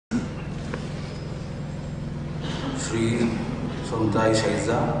Shri Somtai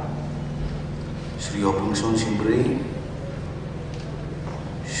Shaiza, Shri Opungson Shimbre,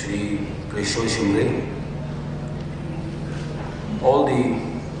 Shri Presho Shimbre, all the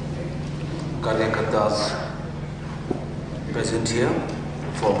Karyakartas present here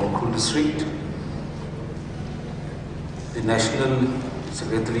from Ukhul district, the National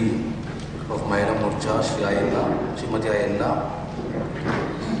Secretary of Mahila Morcha, Shri Ayella, Srimati Ayella,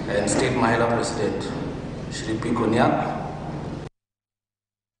 and State Mahila President, Shri P. Konyak.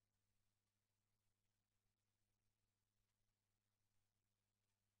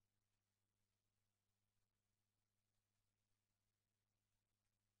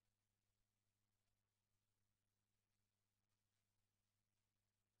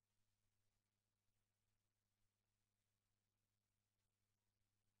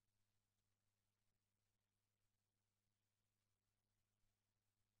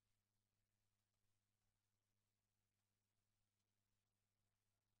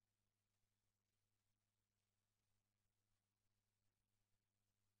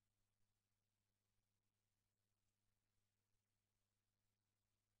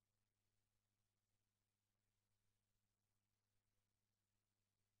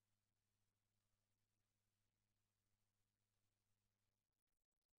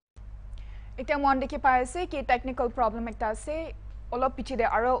 Ekta mon dekhi pai ase ki technical problem ekta ase olop pichi de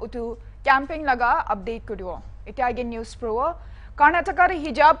aro utu camping laga update koribo. Ekta again news pro Karnataka re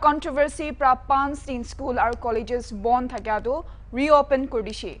hijab controversy pra 5 school ar colleges bond thakya do reopen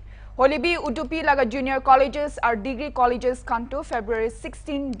korishi. Holibi utupi laga junior colleges ar degree colleges kanto February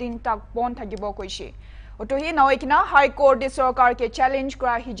 16 din tak bond thakibo koishi. Otohi naoikina High Court de sarkar ke challenge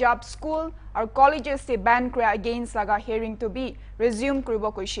kora hijab school ar colleges se ban kora against laga hearing to be resume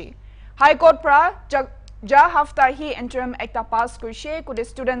koribo koishi. High Court pra ja hafta hi interim ekta pass kurshe kude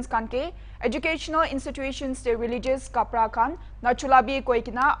students kanke educational institutions te religious kapra khan na chulabi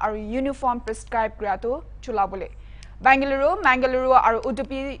koikina ar uniform prescribe krato chulabole. Mangaluru ar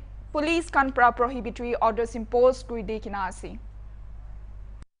Udupi police kan pra prohibitory orders imposed kuri dekina ase.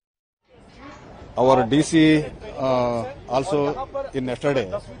 Our DC also in yesterday,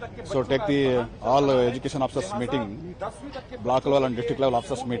 so take the all education officers meeting, block level and district level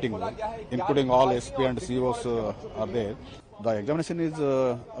officers meeting, including all SP and COs are there. The examination is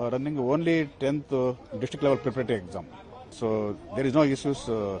running only 10th district level preparatory exam. So there is no issues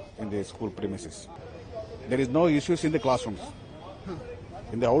in the school premises. There is no issues in the classrooms.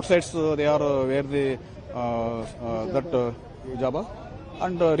 In the outsides they are where the that hijab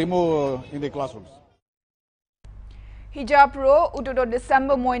and remove in the classrooms. Hijab ro utudo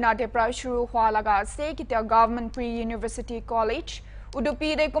December moina te pra shuru hwa laga ase kitia government pre-university college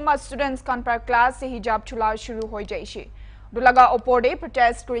Udupi de kuma students kan pra class se hijab chula shuru hoi jaishi. Dulaga opode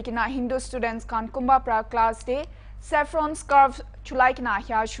protest kurikina Hindu students kan kumba pra class de saffron scarf chulai kina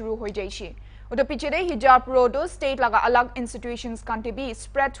hya shuru hoi jaishi. Udupi chede hijab ro do state laga alag institutions kan te bi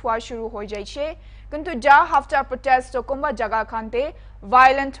spread hwa shuru hoi jaishi. Kuntu ja hafta protest to kumba jaga kante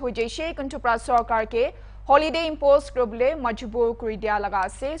violent hoi jaishi kuntu pra sarkar ke holiday imposed krobule majbur kuri dia laga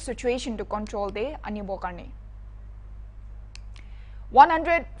ase situation to control de anibo karne.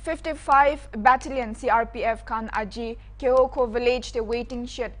 155 battalion CRPF khan aji Keoko village te waiting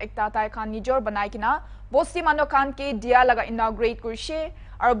shed ekta tai khan nijor banai kina bosti mano khan ke dia laga inaugurate kurshe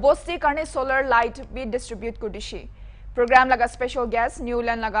ar bosti karne solar light be distribute kudishi. Program laga special guest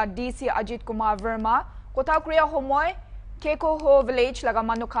Newland laga DC Ajit Kumar Verma kota kriya homoy Keoko village laga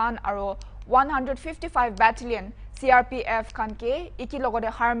mano khan aro 155 battalion CRPF khan ke iki logode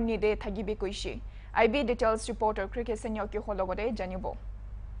harmony de thagibi koishi. IB details reporter Krike Senyo ki hologode janibo.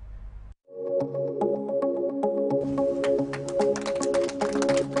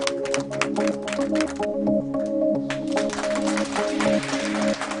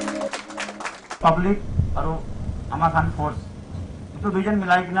 Public aru ama khan force itu duijan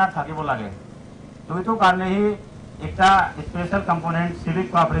milai kina thakibo lage. To itu karne hi ekta special component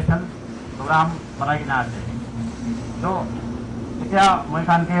civic cooperation program banai kina ase. So etia moi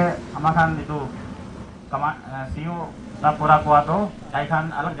khan ke ama khan itu CO सब पूरा हुआ तो ताई खान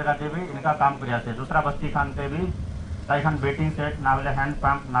अलग जगह पे भी इनका काम किया थे दूसरा बस्ती खान पे भी ताई Khan betting set Navale hand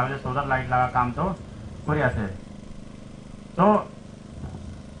pump Navale solar light लगा काम तो किया थे तो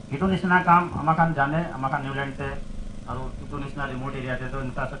इतो निशना काम अमा खान जाने अमा खान न्यूलैंड से और इतो निशना रिमोट एरिया थे तो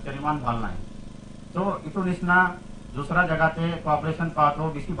इंफ्रास्ट्रक्चर इमान भालना है तो इतो निशना दूसरा जगह पे कोऑपरेशन पार्ट हो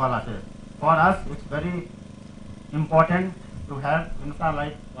किसी भाला से for us it's very important to have infra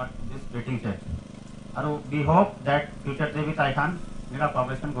like this betting set और we hope that future से भी ताई खान मेरा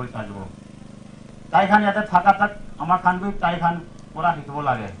cooperation गोल साजबो ताई खान याते थाका तक अमा खान भी ताई खान पूरा हितबो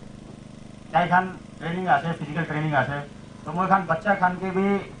लागे ताई खान ट्रेनिंग आसे फिजिकल ट्रेनिंग आसे तो मैं खान बच्चा खान के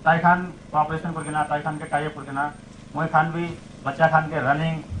भी ताई खान कोऑपरेशन करके ना ताई खान के टाई अप करके ना मैं खान भी बच्चा खान के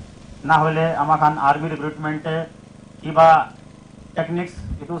रनिंग ना होले आमा खान आर्मी रिक्रुटमेंट किबा टेक्निक्स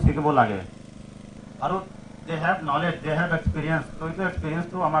इतो सिखबो लागे और they have knowledge they have experience तो इतो एक्सपीरियंस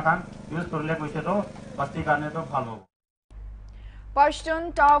तो आमा खान यूज करले कइसे तो बस्ती करने तो भालो Pashtun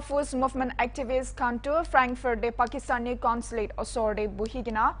Tahfuz Movement activist Kantu Frankfurt de Pakistani consulate osor de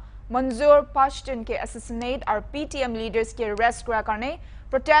buhigina Manzoor Pashtun ke assassinate और PTM leaders के arrest करा करने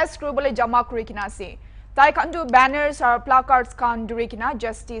protest करबले जमा करी किना से ताई कंटू banners और placards कान दुरी किना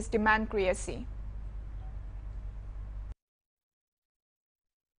justice demand करिए से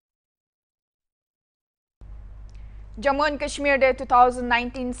जम्मू एंड कश्मीर दे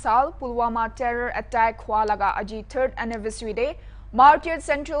 2019 साल पुलवामा टेरर अटैक हुआ लगा अजी 3rd anniversary दे martyr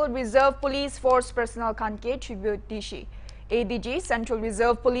central reserve police force personal Khan के tribute दीशी ADG central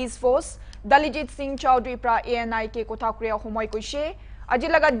reserve police force दलिजीत Singh Chaudhary प्रा ANI के कोठाक्रिया हुमय कुशे अजी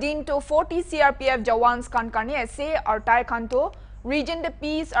लगा दिन तो 40 CRPF जवान्स खान करने ऐसे और टाई खान तो रीजन द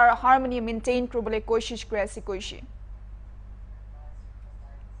पीस और हार्मनी मेंटेन करबले कोशिश करे ऐसी कोशिश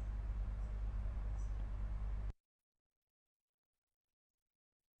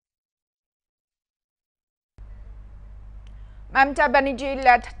Mamta Banerjee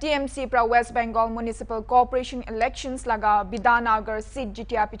led TMC pra West Bengal Municipal Corporation elections laga Bidanagar seat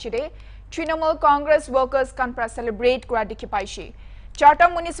jitya pichide Trinamool Congress workers kan pra celebrate kura dikhi paishi Charta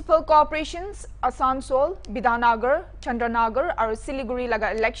municipal corporations Asansol, Bidanagar, Chandranagar aru Siliguri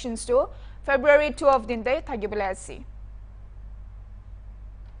laga elections to February 12 din de thagibole ase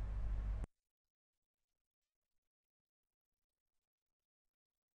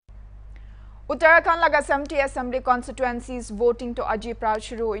Uttarakhand laga 70 assembly constituencies voting to Ajipra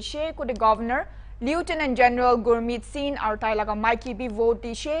shuru hoise kude governor Lieutenant General Gurmeet Singh aur tai laga Maiki bi vote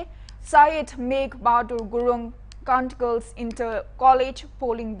dishe Syed Megh Bahadur Gurung Girls inter college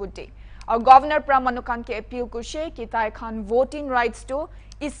polling booth aur governor Pramanukan ke appeal kushe ki tai khan voting rights to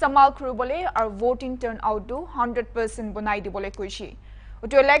istamal kurubole aur voting turnout to 100% bunai dibole kushi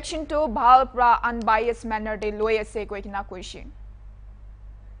uto election to bhal pra unbiased manner de loi ase koikina kushi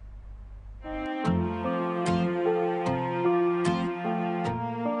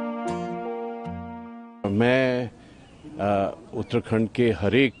मैं उत्तराखंड के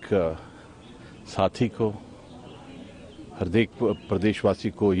हर एक साथी को हर एक प्रदेशवासी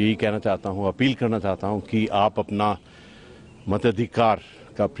को यही कहना चाहता हूं, अपील करना चाहता हूं कि आप अपना मताधिकार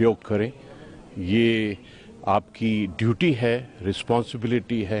का प्रयोग करें। ये आपकी ड्यूटी है,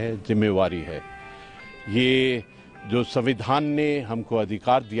 रिस्पॉन्सिबिलिटी है, जिम्मेवारी है। ये जो संविधान ने हमको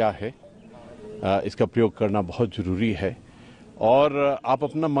अधिकार दिया है इसका प्रयोग करना बहुत ज़रूरी है और आप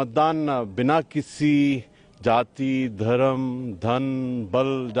अपना मतदान बिना किसी जाति, धर्म, धन,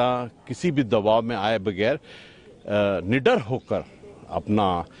 बल या किसी भी दबाव में आए बगैर निडर होकर अपना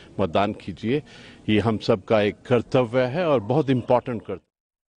मतदान कीजिए। ये हम सब का एक कर्तव्य है और बहुत इम्पोर्टेंट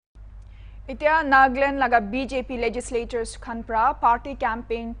कर्तव्य। इतिया नागालैंड लगा BJP legislators खनप्रा party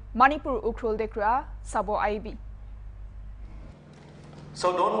campaign Manipur उखरोल देखरा सबो IB. So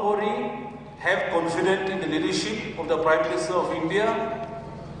don't worry, have confidence in the leadership of the Prime Minister of India.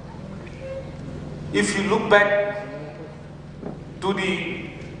 If you look back to the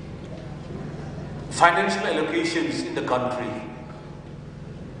financial allocations in the country,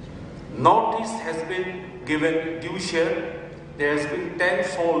 Northeast has been given due share. There has been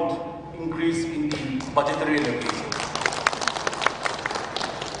tenfold increase in the budgetary allocation.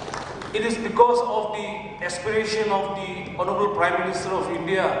 It is because of the aspiration of the Honorable Prime Minister of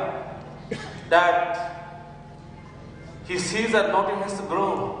India that he sees that Northeast has to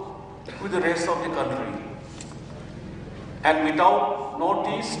grow with the rest of the country. And without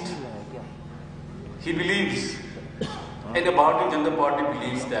Northeast, he believes, and the Bharatiya Janata Party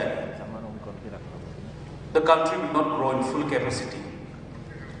believes that the country will not grow in full capacity.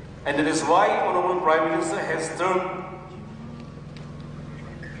 And that is why Honorable Prime Minister has turned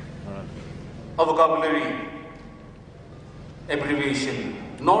a vocabulary abbreviation.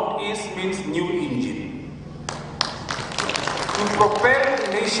 Northeast means new engine. To propel the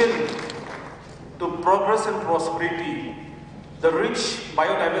nation to progress and prosperity, the rich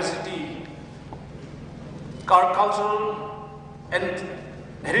biodiversity, our cultural and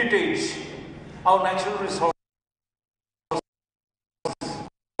heritage, our natural resources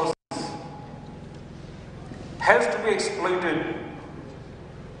has to be exploited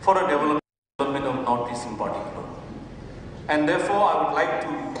for a development of Northeast in particular. And therefore, I would like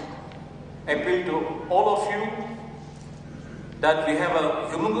to appeal to all of you that we have a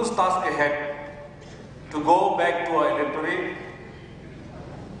humongous task ahead to go back to our electorate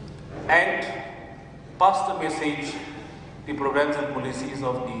and pass the message, the programs and policies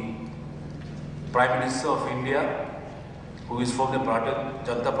of the Prime Minister of India, who is from the Bharatiya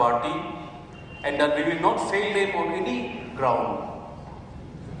Janata Party, and that we will not fail them on any ground,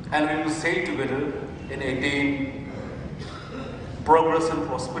 and we will sail together and attain progress and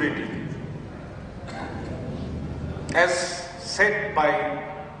prosperity. As said by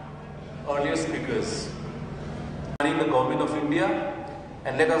earlier speakers, running the government of India,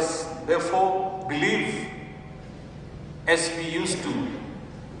 and let us therefore believe as we used to,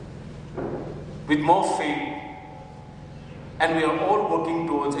 with more faith, and we are all working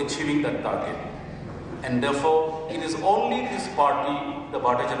towards achieving that target. And therefore, it is only this party, the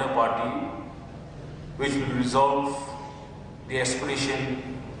Bharatiya Janata Party, which will resolve the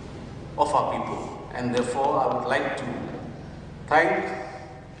aspiration of our people. And therefore, I would like to thank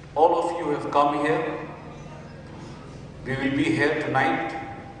all of you who have come here. We will be here tonight.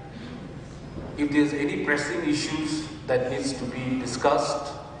 If there is any pressing issues that needs to be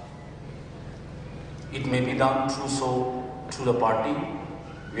discussed, it may be done through the party.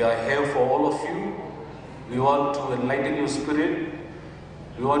 We are here for all of you. We want to enlighten your spirit.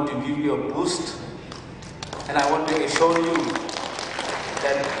 We want to give you a boost. And I want to assure you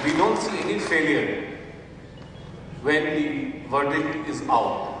that we don't see any failure when the verdict is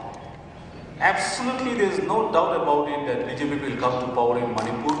out. Absolutely, there is no doubt about it that BJP will come to power in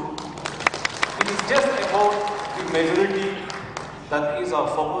Manipur. It is just about the majority that is our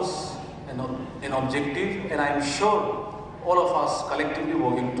focus and objective, and I am sure all of us collectively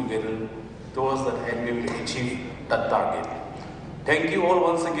working together towards that end, we will achieve that target. Thank you all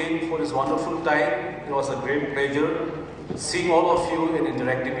once again for this wonderful time. It was a great pleasure seeing all of you and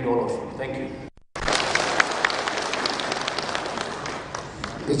interacting with all of you. Thank you.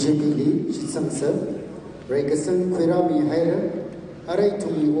 BJP lead Sansa Regasan Kwirami Haira Arai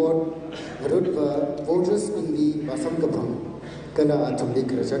Tumi Ward Rudva voters in the Basam Kapang Kala Atumdi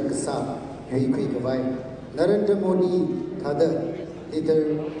Krajan Kasa Hui Kawai Narendra Modi Tada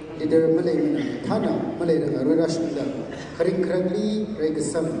Leader Malay Thana Malay Rurashunda Karing Kragli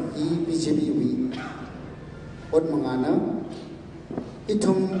Regasam E BJP we Od Mangana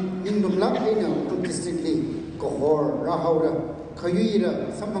Itum Indum Lak Ina Utum District League Kohor Rahaura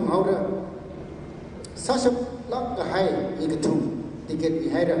Kayuira Sampang Haura Sashap Lak Kahai Nigatum Ticket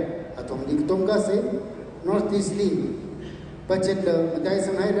Mihaira Atom Nigatonga se Northeast League Budget Madai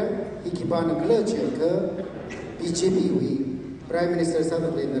Sanaira Ikibana Clercher Ka BJP we Prime Minister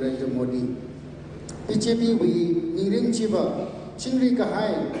Sadhguru Narendra Modi BJP we Nirin Chiba Chingri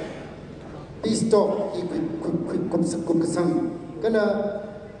Kahai Peace Talk Kumsam Kala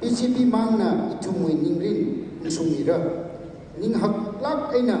BJP Mangna Itumui Ningrin Sumira Ning Hak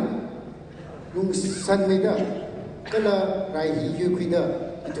Lak Aina Lung San Meda Kala Rai Yukwida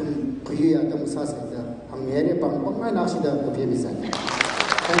Itum Kuya Tamusasida Hamere Pangpanga Nashida Kapiamisan.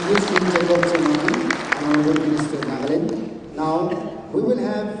 Thank you, Sri Jacob Chamani, Honorable Minister Nagaland. Now we will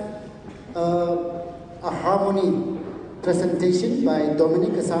have a harmony presentation by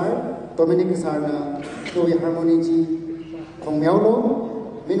Dominic Asar. Dominic Asar na Louis Harmony ji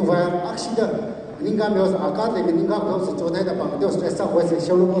Kongmiaulo. Meanwhile, Akshida Ninga Meos Akate Ninga Kos Jodai Pangdo Stressa was a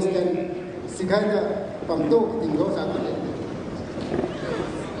Sholomos and Sikaida Pangdo Dingos Akate.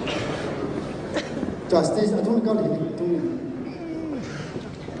 Justice Atunka.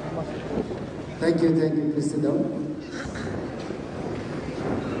 Thank you, please sit down.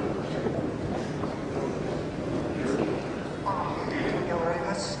 Thank you very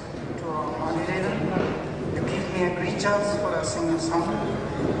much to our moderator to give me a great chance for a singing song.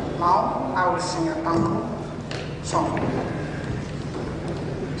 Now I will sing a tango song.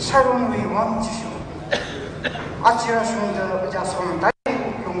 Sharon we want to show. Achira Shunda Jason Dai,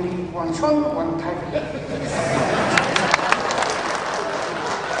 only one shon, one type.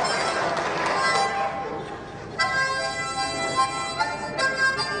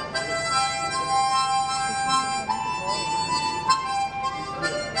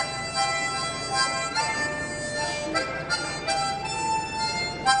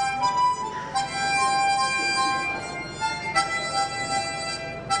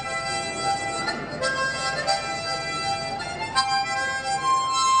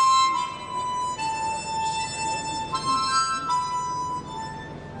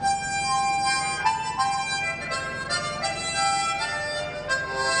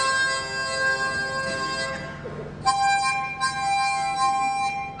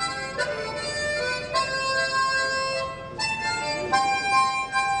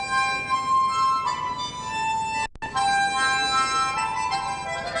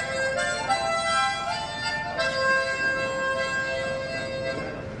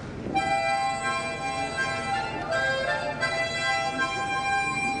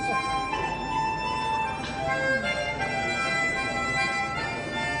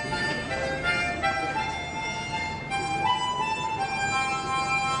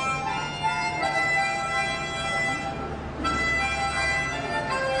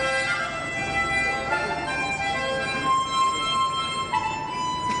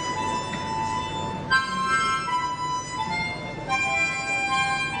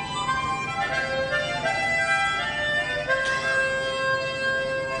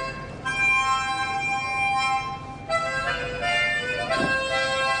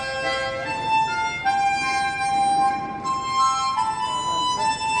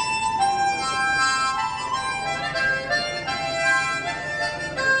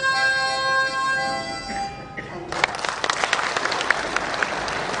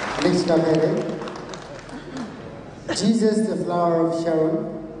 Next up, Jesus, the flower of Sharon.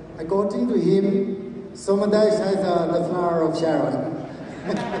 According to him, Somadai is the flower of Sharon.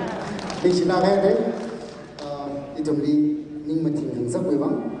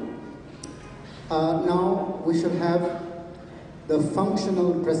 Now we shall have the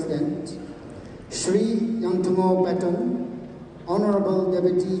functional president, Shri Yangtungo Patton, Honorable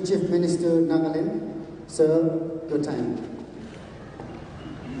Deputy Chief Minister Nagaland. Sir, your time.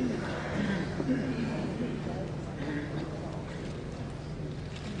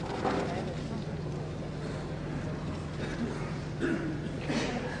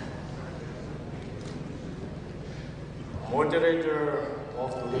 Moderator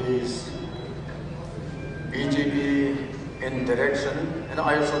of today's BJP in direction, and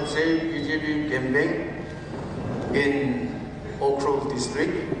I should say BJP campaign in Oak Grove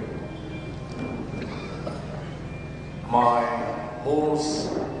district. My most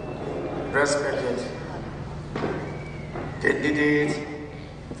respected candidate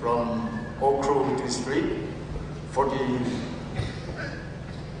from Oak Grove district,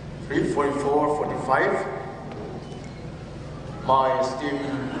 43, 44, 45. My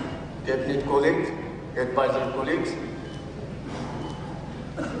esteemed cabinet colleagues, advisory colleagues,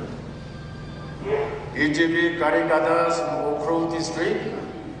 BJP Karikadas from Oak Grove district,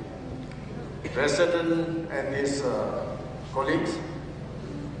 President and his colleagues,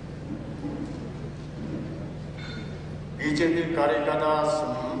 BJP Karikadas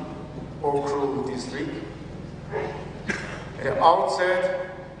from Oak Grove district. At the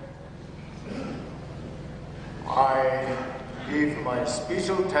outset, I give my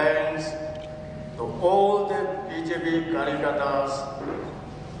special thanks to all the BJP Karikadas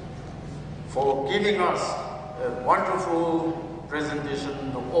for giving us a wonderful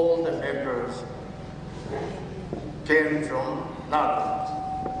presentation to all the members came from Nagaland.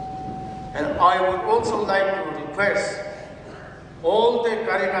 And I would also like to request all the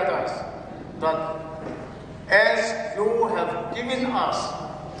Karikadas that as you have given us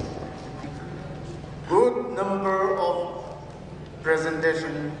good number of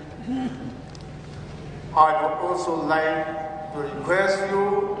presentation, I would also like to request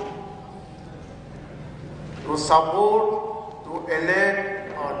you to support, to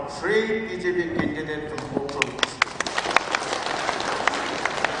elect our 3 BJP candidates from Oak Grove.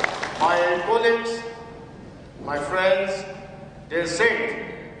 My colleagues, my friends, they said,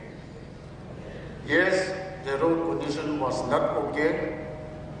 yes, the road condition was not okay.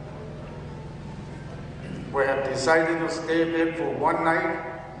 We have decided to stay back for one night,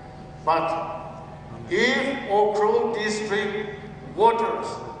 but if Oak Grove district voters,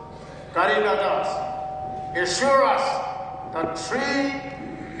 Karikadas, assure us that 3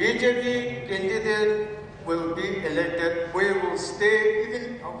 BJP candidates will be elected, we will stay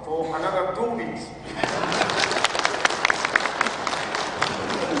even for another 2 weeks.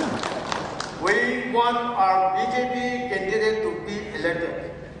 We want our BJP candidate to be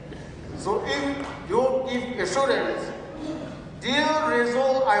elected. So if you give assurance, deal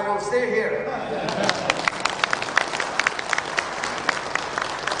result, I will stay here.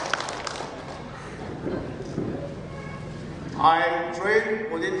 I joined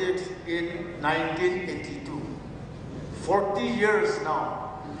politics in 1982, 40 years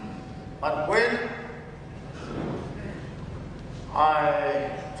now. But when I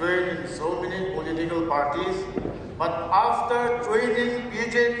joined in so many political parties, but after joining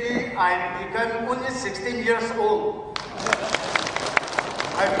BJP, I became only 16 years old.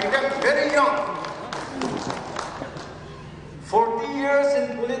 I became very young. 40 years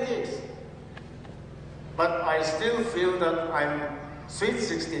in politics, but I still feel that I'm sweet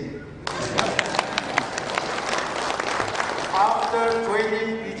 16. After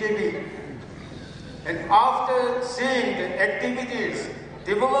joining BJP, and after seeing the activities,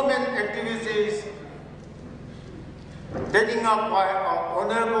 development activities taken up by our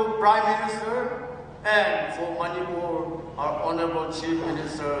Honorable Prime Minister and for Manipur, our Honorable Chief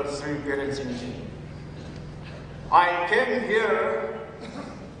Minister Sri Biren Singh Ji. I came here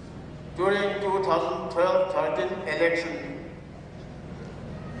during 2012-13 election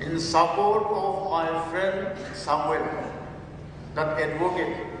in support of my friend Samuel, that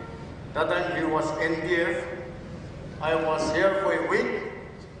advocate. That time he was NDF. I was here for a week.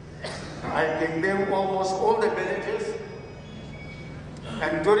 I campaigned almost all the villages.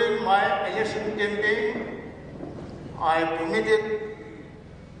 And during my election campaign, I committed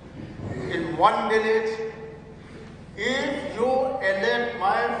in one village, if you elect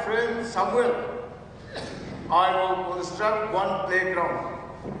my friend Samuel, I will construct one playground.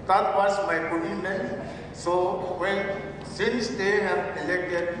 That was my commitment. So since they have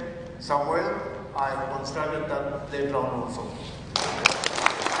elected Samuel, I constructed that playground also.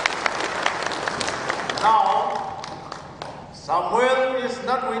 Now, Samuel is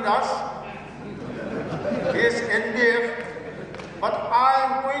not with us. He is NDF, but I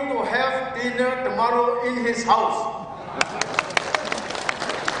am going to have dinner tomorrow in his house.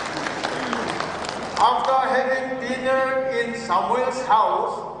 After having dinner in Samuel's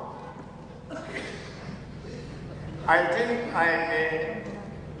house, I think I may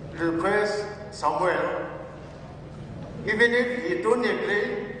request Samuel, even if he don't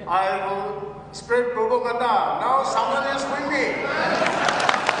agree, I will spread propaganda. Now Samuel is with me.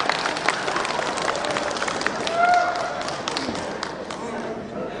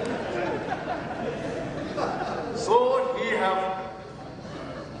 So he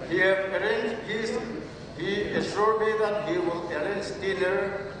have arranged he assured me that he will arrange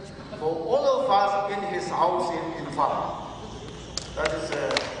dinner for all of us in his house in Infam. That is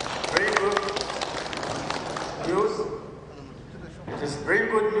very good news. It is very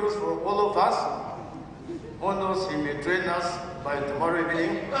good news for all of us. Who knows, he may train us by tomorrow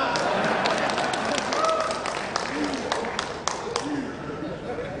evening.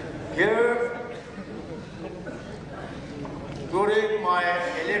 Here, during my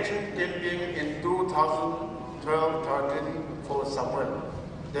election campaign in 2012-13 for Samuel,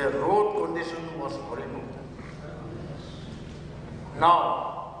 the road condition was horrible. Now,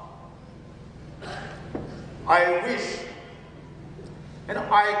 I wish, and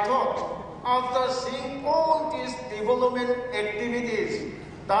I thought, after seeing all these development activities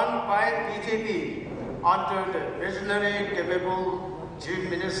done by BJP under the visionary, capable chief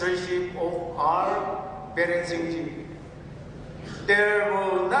ministership of our Biren Singh ji, there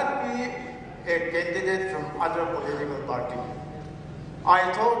will not be a candidate from other political party.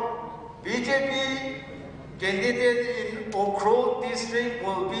 I thought BJP candidate in Okro district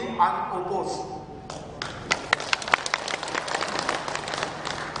will be unopposed.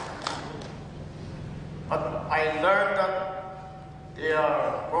 But I learned that their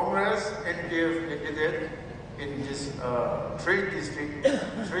Congress NDF candidate in this three district,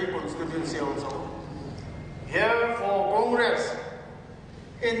 three constituency also. Here for Congress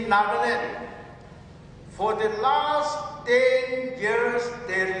in Nagaland, for the last 10 years,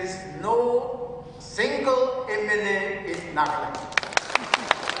 there is no single MLA in Nagaland.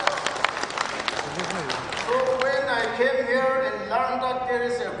 So when I came here and learned that there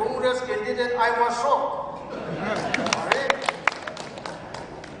is a Congress candidate, I was shocked.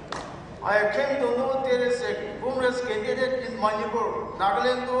 I came to know there is a Congress candidate in Manipur.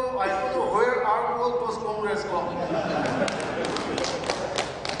 Nagaland, I don't know where are all those Congress gone.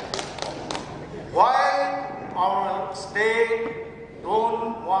 Why our state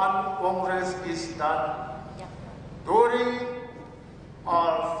don't want Congress is that during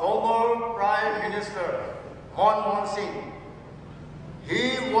our former Prime Minister, Hornbill Singh,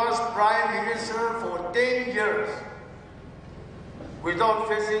 he was Prime Minister for 10 years without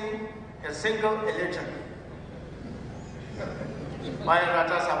facing a single election by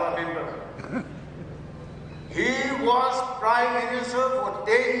Rajya Sabha member. He was Prime Minister for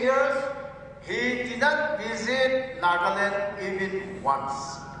 10 years. He did not visit Nagaland even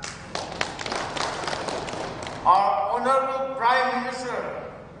once. Our Honorable Prime Minister,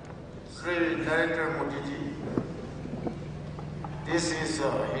 Sri Narendra Modi ji, this is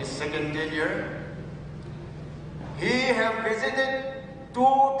his second tenure. He has visited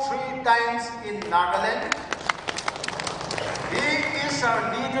 2-3 times in Nagaland. He is a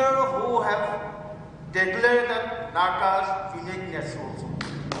leader who have declared that Naga's uniqueness also.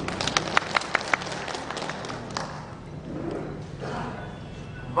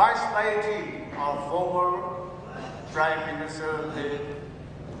 Vajpayee, our former Prime Minister, late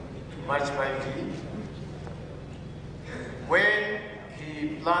Vajpayee, when he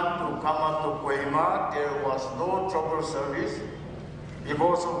planned to come up to Kohima, there was no trouble service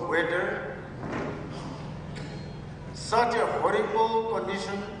because of weather. Such a horrible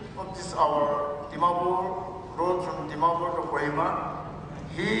condition of this our Dimapur road from Dimapur to Kohima.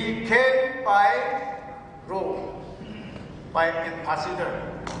 He came by road, by ambassador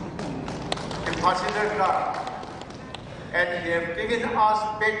car, and they have given us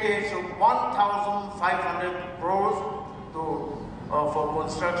package of 1,500 crores for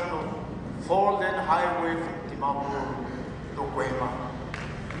construction of 4-lane highway from Dimapur to Kohima.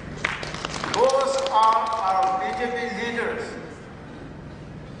 Those are our BJP leaders.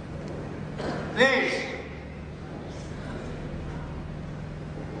 Please,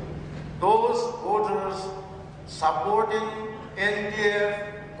 those voters supporting NDF,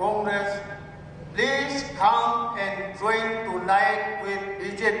 Congress, please come and join tonight with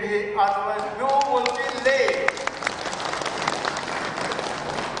BJP, otherwise you will be late.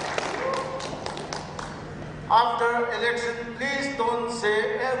 After election, please don't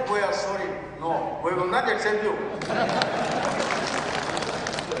say, we are sorry. No, we will not accept you.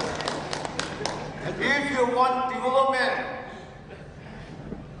 If you want development,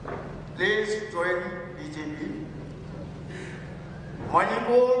 please join BJP.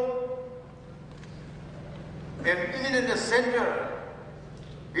 Manipur, and even in the center,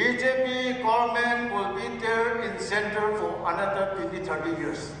 BJP government will be there in center for another 20-30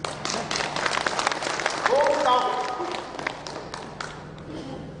 years. Go down.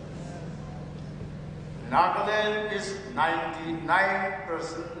 Nagaland is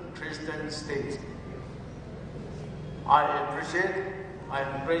 99% Christian state. I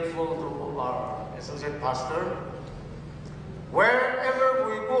am grateful to our associate pastor. Wherever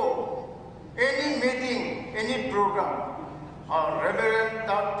we go, any meeting, any program, our reverend,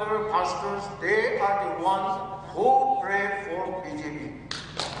 doctor, pastors, they are the ones who pray for BJP.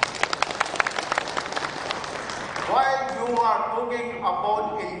 While you are talking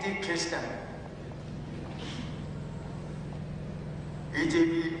about anti-Christian,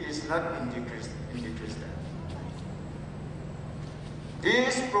 BJP is not anti-Christian.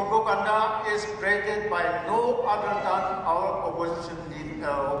 This propaganda is spreaded by no other than our opposition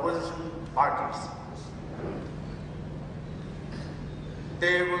parties.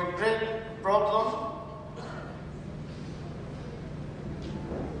 They will create problems.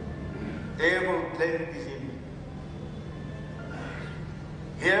 They will blame BJP.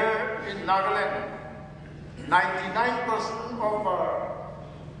 Here in Nagaland, 99% of our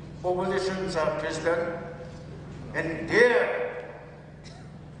populations are Christian, and there,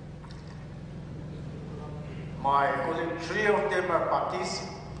 my colleague, 3 of them are Baptists.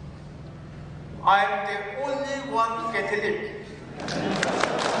 I am the only one Catholic.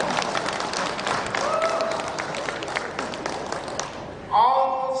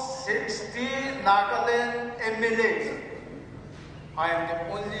 Out of 60 Nagaland MLAs, I am the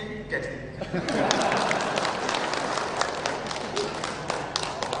only Catholic.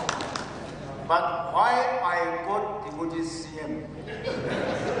 But why I got deputy CM?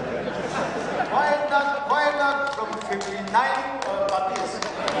 Why not from 59 parties?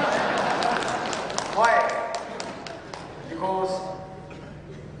 Why? Because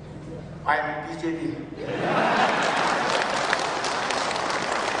I am BJP.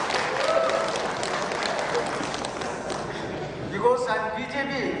 Because I am BJP,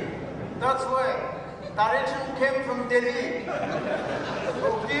 that's why direction came from Delhi to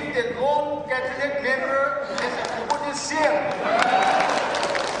give the non-Catholic member as a deputy CM.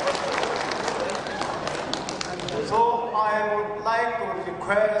 So I would like to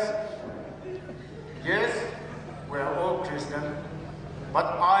request, yes, we are all Christian, but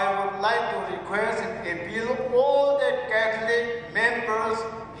I would like to request and appeal all the Catholic members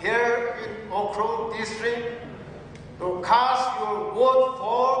here in Okro district to cast your vote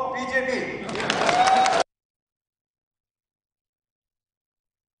for BJP.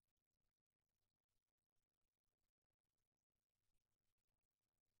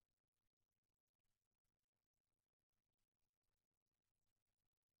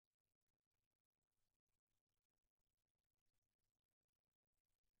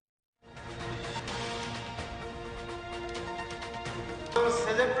 To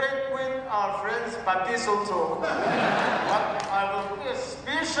celebrate with our friends Baptists also, but I will do a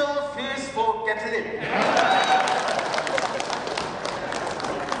special feast for Catholic.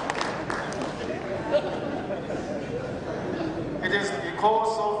 It is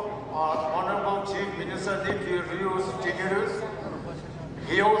because of our Honorable Chief Minister Rios Generous.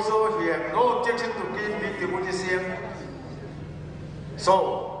 He had no objection to give me deputy CM. So,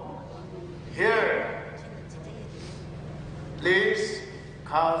 here, please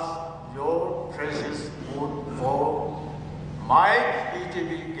cast your precious vote for my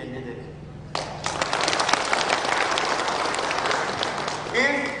BJP candidate.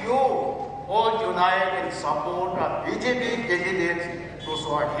 If you all unite and support a BJP candidate, those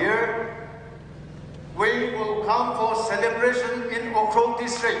who are here, we will come for celebration in Okro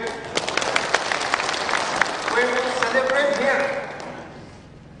district. We will celebrate here.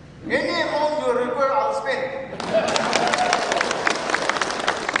 Any amount you require, I'll spend.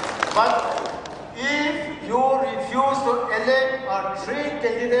 But if you refuse to elect our 3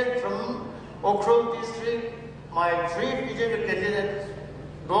 candidates from Okro district, my 3 BJP candidates,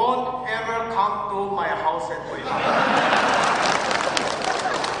 don't ever come to my house at Wayland.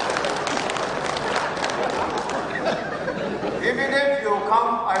 Even if you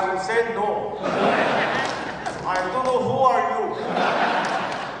come, I will will say no. I don't know who are you.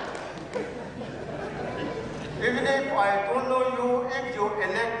 Even if I don't know you, if you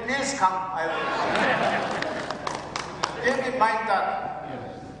elect, please come. I will. Keep in mind that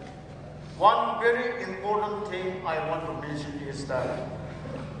one very important thing I want to mention is that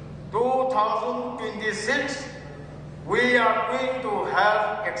 2026, we are going to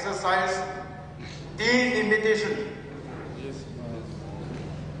have exercise delimitation.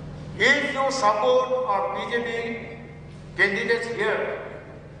 If you support our BJP candidates here,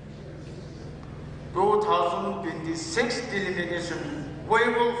 2026 delimitation, we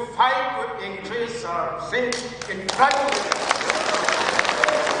will fight to increase our seats in tribalism.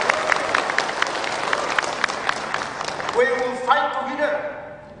 We will fight together.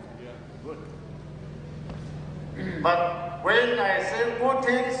 But when I say good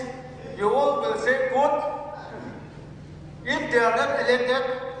things, you all will say good. If they are not elected,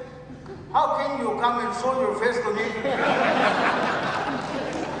 how can you come and show your face to me?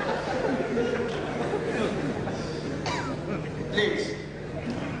 Please,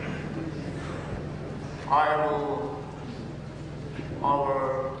 our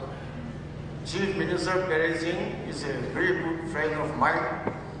Chief Minister Perry Singh is a very good friend of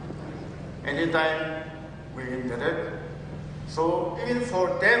mine. Anytime we interact. So even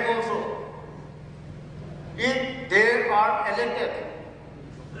for them also, if they are elected,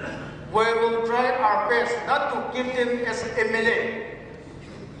 we will try our best not to give them as MLA.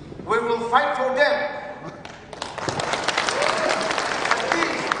 We will fight for them. At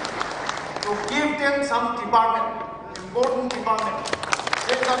least to give them some department, important department.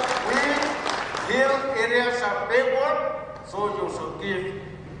 Say that we hill areas are backward, so you should give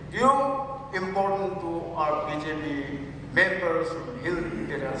due important to our BJP members in hill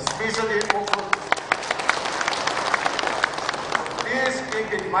areas, especially also. Please keep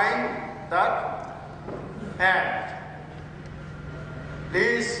in mind that, and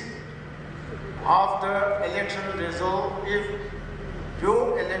please, after election result, if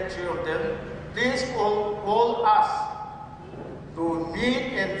you elect 3 of them, please call us to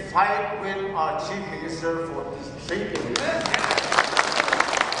meet and fight with our Chief Minister for this thing.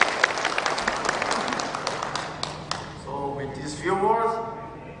 So with these few words,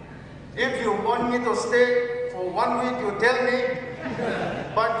 if you want me to stay for 1 week, you tell me,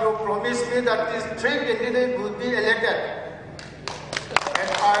 but you promise me that these 3 candidates will be elected. And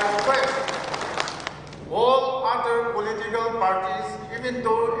I request all other political parties, even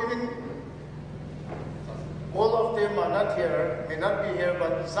all of them are not here, may not be here,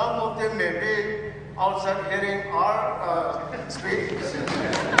 but some of them may be outside hearing our speech.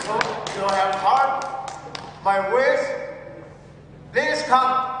 So you have heard my words. Please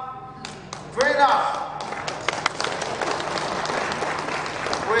come, join us.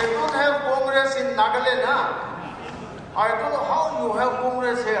 We don't have Congress in Nagaland, huh? I don't know how you have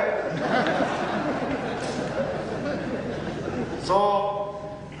Congress here. So,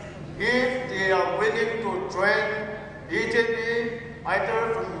 if they are willing to join BJP,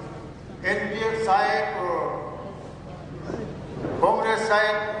 either from NPF side or Congress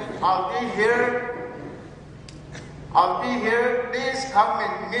side, I'll be here. Please come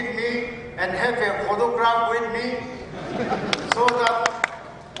and meet me and have a photograph with me so that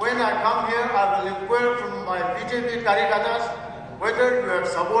when I come here, I will inquire from my BJP Karikatas whether you have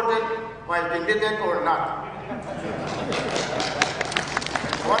supported my candidate or not.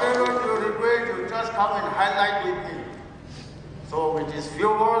 Whatever you request, you just come and highlight with me. So with these few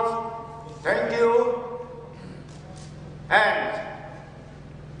words, thank you. And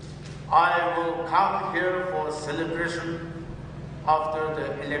I will come here for celebration after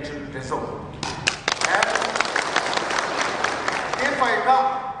the election result. And if I come,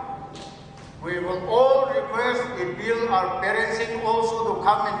 we will all request appeal our parenting also to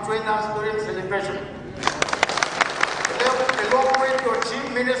come and join us during celebration. Along with your Chief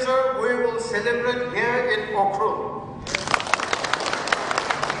Minister, we will celebrate here in Okru.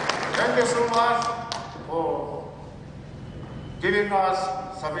 Thank you so much for giving us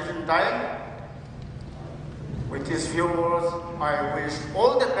sufficient time. With these few words, I wish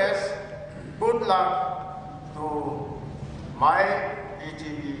all the best, good luck to my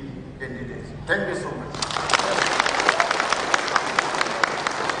BJP candidates. Thank you so much.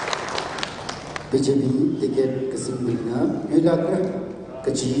 BJP ticket Kasimbina, Yulakra,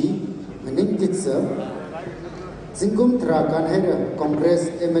 Kachi, Maningitsa, Zingum Trakan Hera, Congress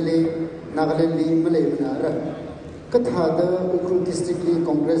MLA, Nagalali Malay Kathada, Ukru District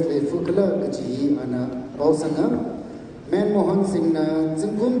Congress Le Fukala, Kachi, Anna, Pausana, Manmohan Singh,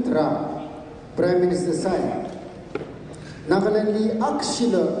 Zingum Tra, Prime Minister Sai, Nagaland li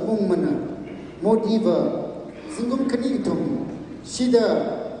akshila mungmana Modiva Singum Kanitum Shida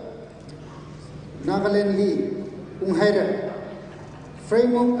Nagaland li Unghaira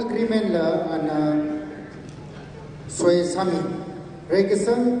Framework Agreement la ana Soy Sami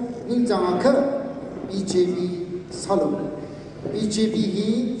Regasan Ninjanga BJP Salum BJP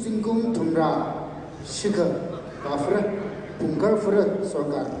hi Singum Tumra Shika Kafra Punkar Fura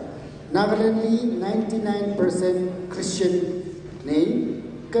Sorkar Nagaland li 99% Christian nei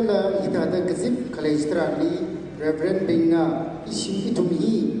kala hidada gazip kalestra li Reverend Bingna ishim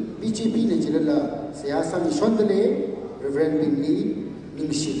itumhi BJP ne jilala siyasa mishondale Reverend Bingli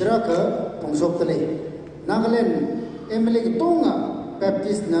ningshidra ka pongsoktale Nagaland MLA tonga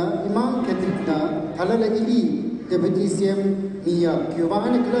Baptist na Imam Catholic na thalala ili Deputy CM Mia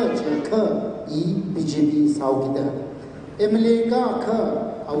Kyuvan kla cheka I BJP Saukida MLA ka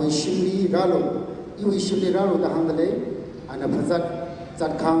awishimli ralo iwishimli ralo da handale ana phazat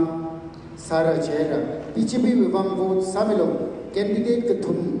zatkang sara chera BJP vivang vote samilo candidate ka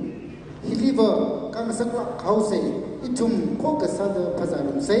thum hiliva kang sakla khause itum ko ka sad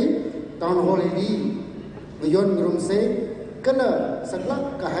phazarum sei town hall li mayon grum sei kala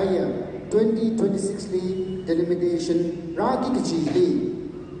sakla kahaya 2026 li delimitation ragi ki chi li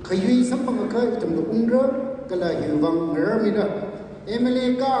khayui sampang ka itum do ungra kala hivang ramida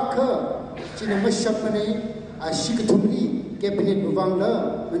MLA ka kha china mashap mane ashik thumli cabinet buvangla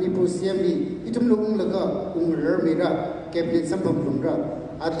Manipur CM li itum lung laga ramida cabinet sampam lumra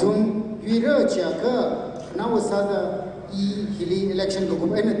athum vira chaka nawasada I hili election ko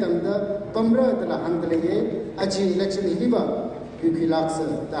ena tamda pamra tala handle achi election hiliba yukilaksa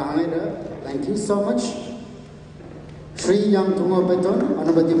ta hangira. Thank you so much. Shri Yang Tungo Beton,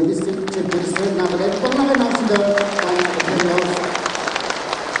 Honorable Minister, Chief Minister, Nagaland, Panglaga Nasida,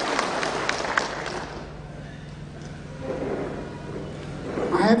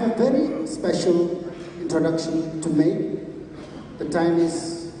 I have a very special introduction to make. The time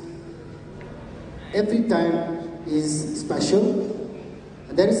is, every time is special.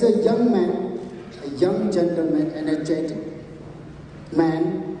 There is a young man, a young gentleman, energetic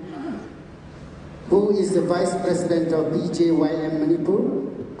man, who is the Vice President of BJYM Manipur,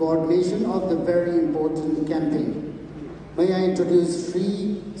 coordination of the very important campaign. May I introduce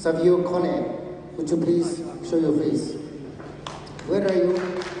Sri Savio Kole. Would you please show your face? Where are you?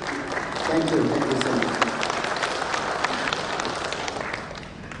 Thank you so much.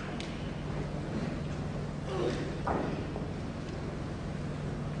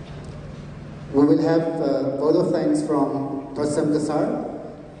 We will have vote of thanks from Tosam Kasar,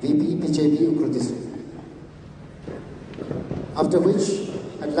 VP BJP Ukru District. After which,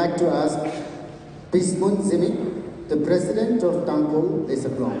 I'd like to ask Bismun Zimik, the President of Tangpul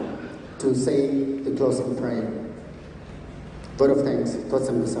Desaplong, to say the closing prayer. Vote of thanks,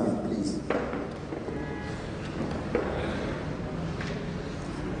 Tosam Kasar, please.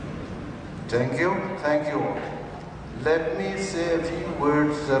 Thank you. Let me say a few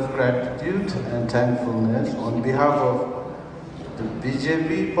words of gratitude and thankfulness on behalf of the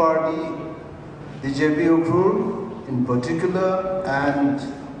BJP party, BJP Ukhrul in particular, and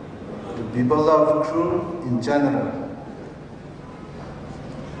the people of Ukhrul in general.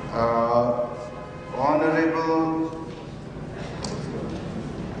 Honorable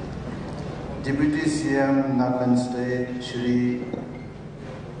Deputy CM Nagaland State, Shri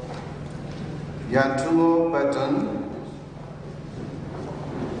Yantumo Patton,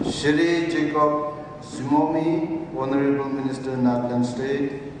 Shri Jacob Simomi, Honorable Minister Nagaland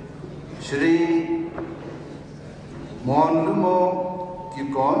State, Shri Mohanlumo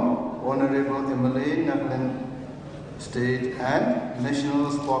Kikon, Honorable MLA Nagaland State and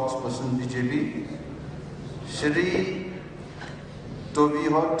National Spokesperson BJP, Shri Toby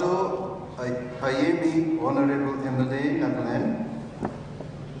Hotto Ayemi, Honorable MLA Nagaland,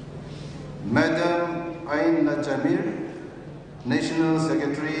 Madam Ain Najamir, National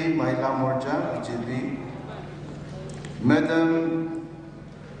Secretary Mahila Morcha BJP, Madam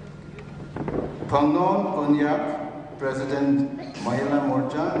Pangnon Konyak, President Mahila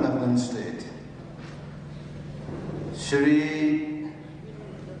Morcha Nagaland State, Shri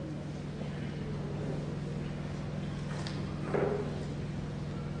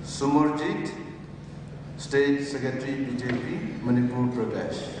Sumurjit, State Secretary BJP Manipur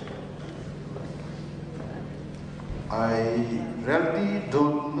Pradesh. I really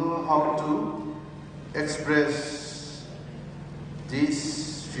don't know how to express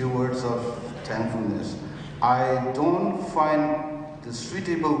these few words of thankfulness. I don't find the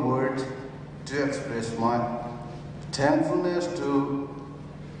suitable word to express my thankfulness to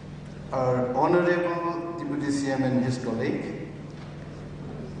our Honorable Deputy CM and his colleague.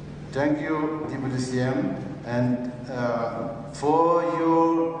 Thank you, Deputy CM, and for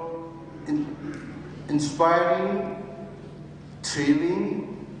your inspiring,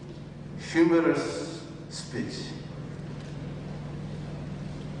 thrilling, humorous speech.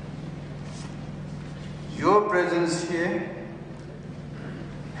 Your presence here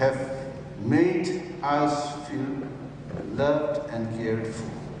have made us feel loved and cared for.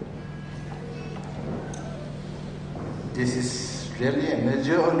 This is really a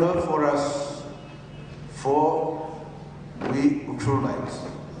major honor for us, for we Utrulites.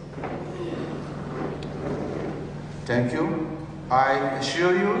 Thank you. I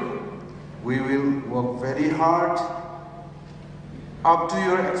assure you, we will work very hard up to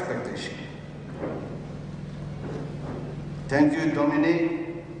your expectation. Thank you,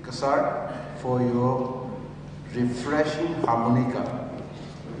 Dominic Kassar, for your refreshing harmonica.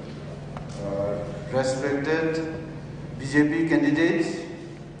 Respected BJP candidates,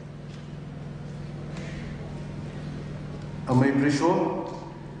 Amay Brisho,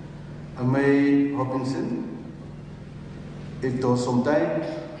 Amay Hopkinson, Ito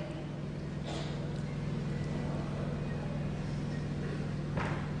Somtai,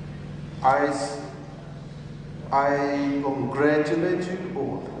 I congratulate you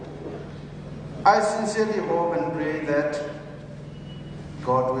all. I sincerely hope and pray that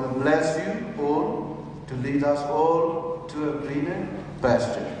God will bless you all to lead us all to a greener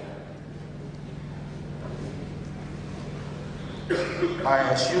pasture. I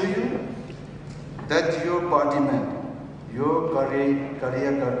assure you that your partymen, your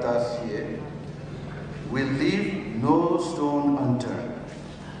Karyakartas here, will leave no stone unturned.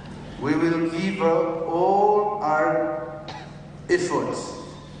 We will give up all our efforts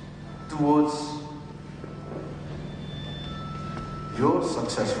towards your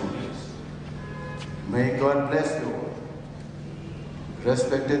successfulness. May God bless you all.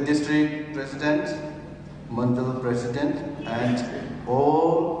 Respected District President, Mandal President, and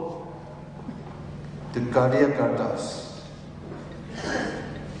all the Karyakartas.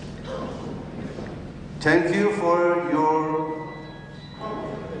 Thank you for your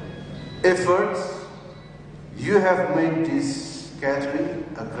efforts. You have made this gathering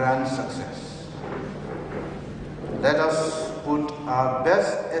a grand success. Let us put our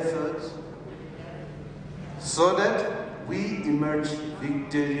best efforts so that we emerge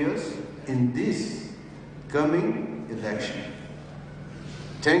victorious in this coming election.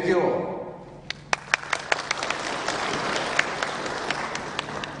 Thank you all.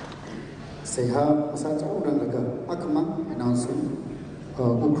 Seha Masat Laga Akama announcement.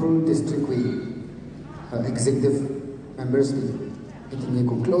 Ukru District we executive members di itingi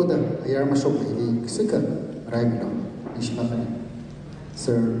conclude ayar masuk di kisika raimino inshallah.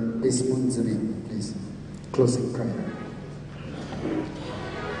 Sir Bismund Zabin, please closing prayer.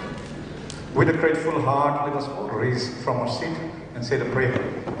 With a grateful heart, let us all rise from our seat and say the prayer.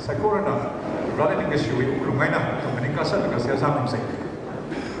 Sakurana, Raleigh Ngashui, Ukrumena, Dominicasa, Gasia Samsing.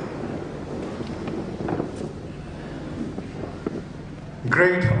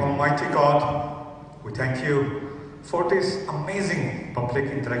 Great Almighty God, we thank you for this amazing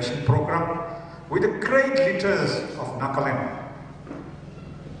public interaction program with the great leaders of Nagaland.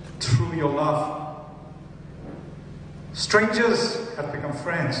 Through your love, strangers have become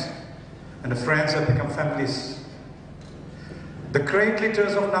friends, and the friends have become families. The great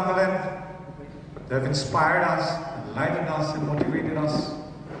leaders of Nagaland, they have inspired us, enlightened us, and motivated us,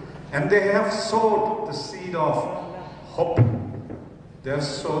 and they have sowed the seed of hope. They have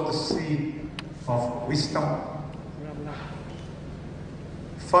sowed the seed of wisdom.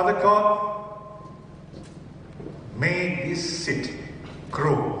 Father God, may this seed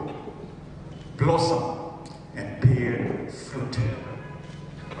grow, blossom, and bear fruit.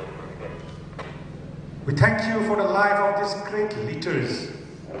 We thank you for the life of these great leaders.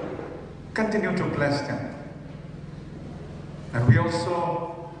 Continue to bless them. And we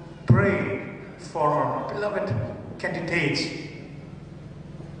also pray for our beloved candidates,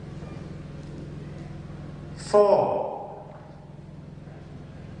 for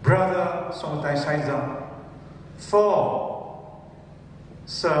Brother Somatai Saizam, for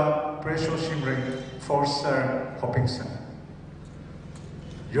Sir Precious Shimring, for Sir Hopkinson.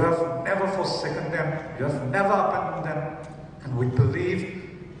 You have never forsaken them, you have never abandoned them, and we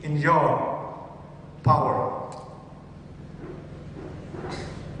believe in your power.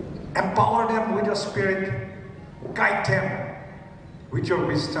 Empower them with your spirit, guide them with your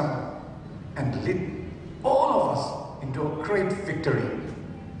wisdom, and lead all of us into a great victory.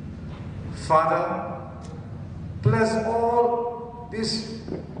 Father, bless all these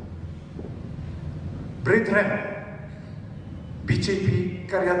Brethren, BJP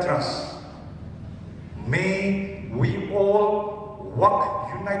Karyatras, may we all work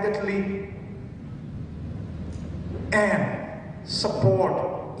unitedly and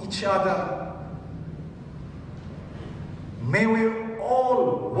support each other. May we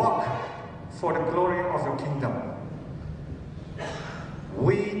all work for the glory of your kingdom.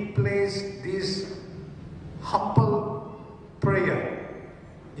 We place this humble prayer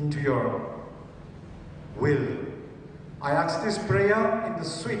into your will. I ask this prayer in the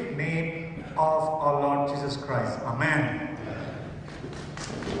sweet name of our Lord Jesus Christ. Amen.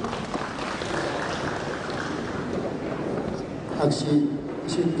 Actually,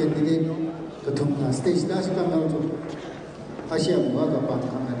 should get the game to the stage that's come out to Asia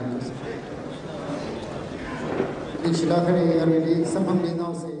Wagapa.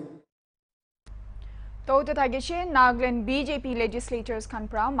 Tota Tageshe, Nagaland BJP legislators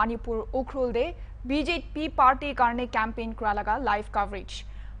Kanpra, Manipur Ukrul de BJP party Karne campaign Kralaga live coverage.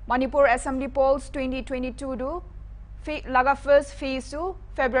 Manipur Assembly polls 2022 do Laga first phase to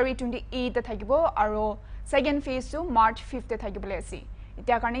February 28 the Thagibo, Aro second phase to March 5th the Thagibolesi.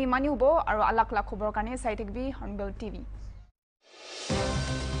 Itiakarne Manubo, Aro Alak Lakobor Kane, Saitik B, Hornbill TV.